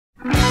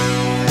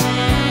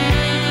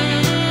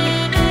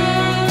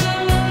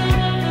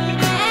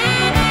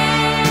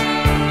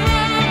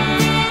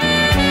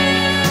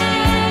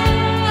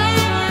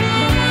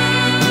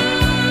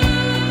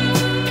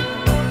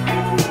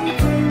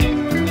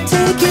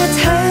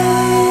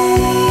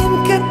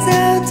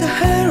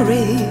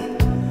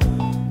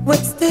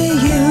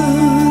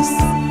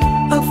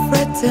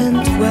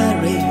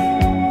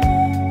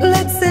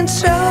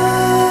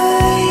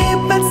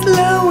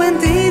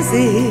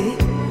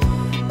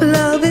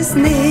is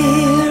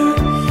near,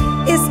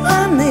 is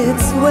on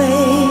its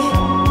way,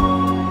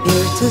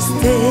 here to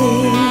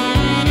stay.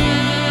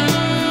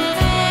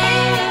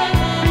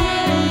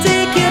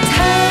 Take your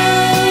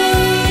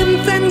time,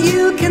 then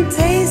you can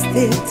taste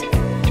it.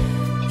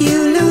 You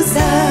lose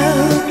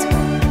out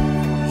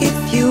if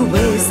you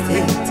waste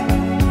it.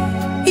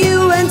 You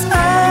and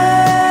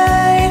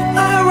I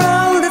are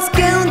all that's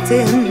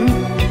counting.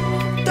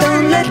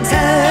 Don't let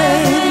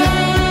time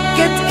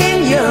get in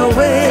your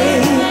way.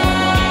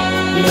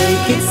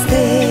 Make it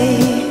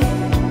stay.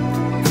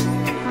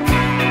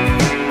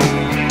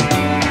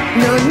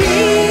 No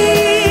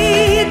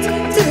need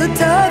to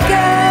talk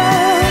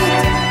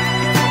out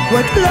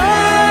what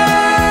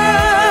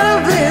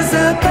love is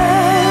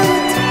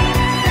about.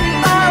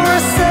 Our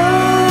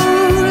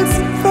souls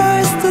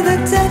first to the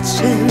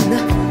touching.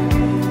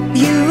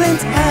 You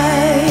and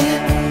I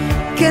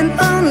can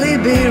only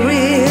be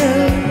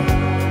real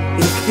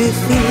if we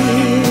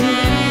feel.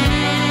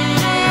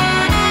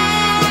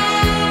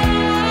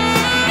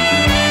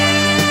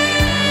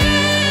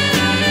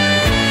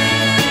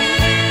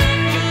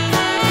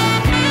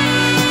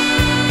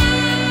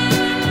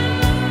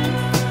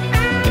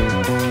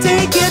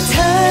 Take your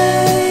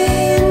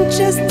time,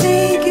 just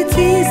take it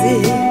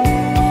easy.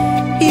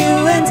 You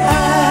and I,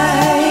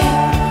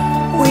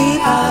 we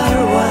are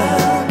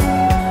one.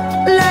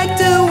 Like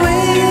the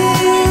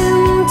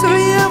wind,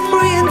 we are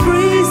free and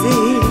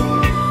breezy.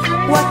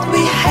 What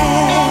we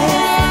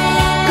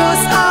have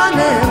goes on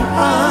and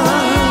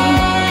on,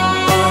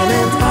 on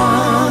and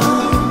on.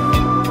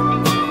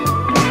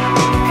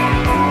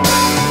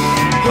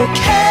 Who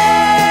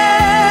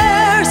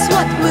cares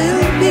what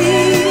will be?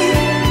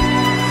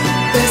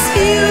 There's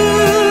you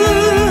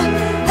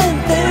and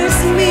there's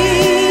me.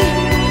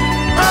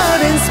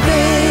 Out in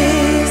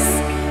space,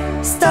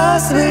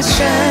 stars will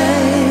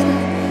shine.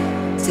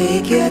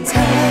 Take your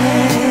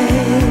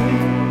time.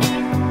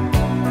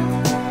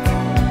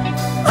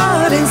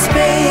 Out in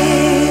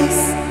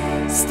space,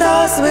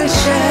 stars will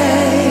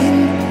shine.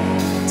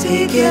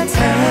 Take your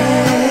time.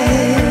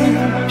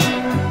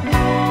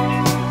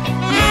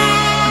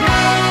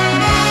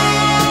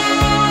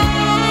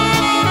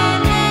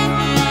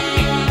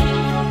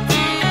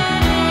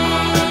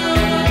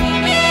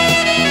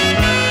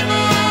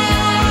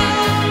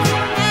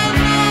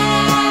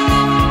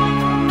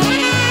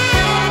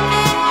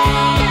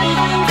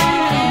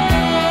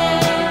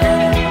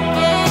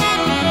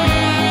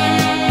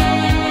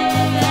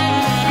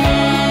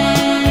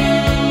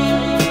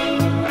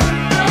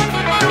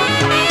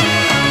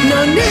 No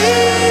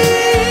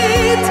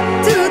need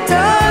to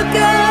talk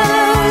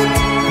out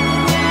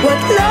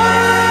what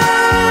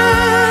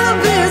love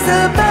is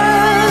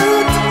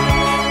about.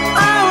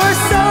 Our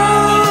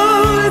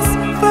souls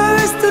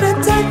first to the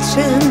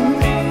touching.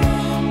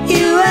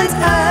 You and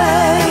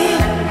I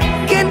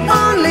can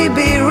only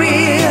be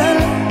real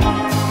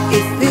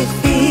if we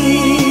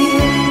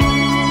feel.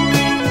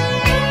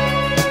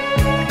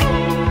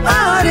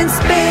 Out in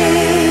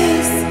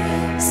space,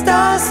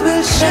 stars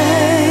will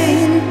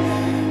shine.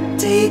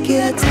 Take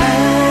your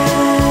time.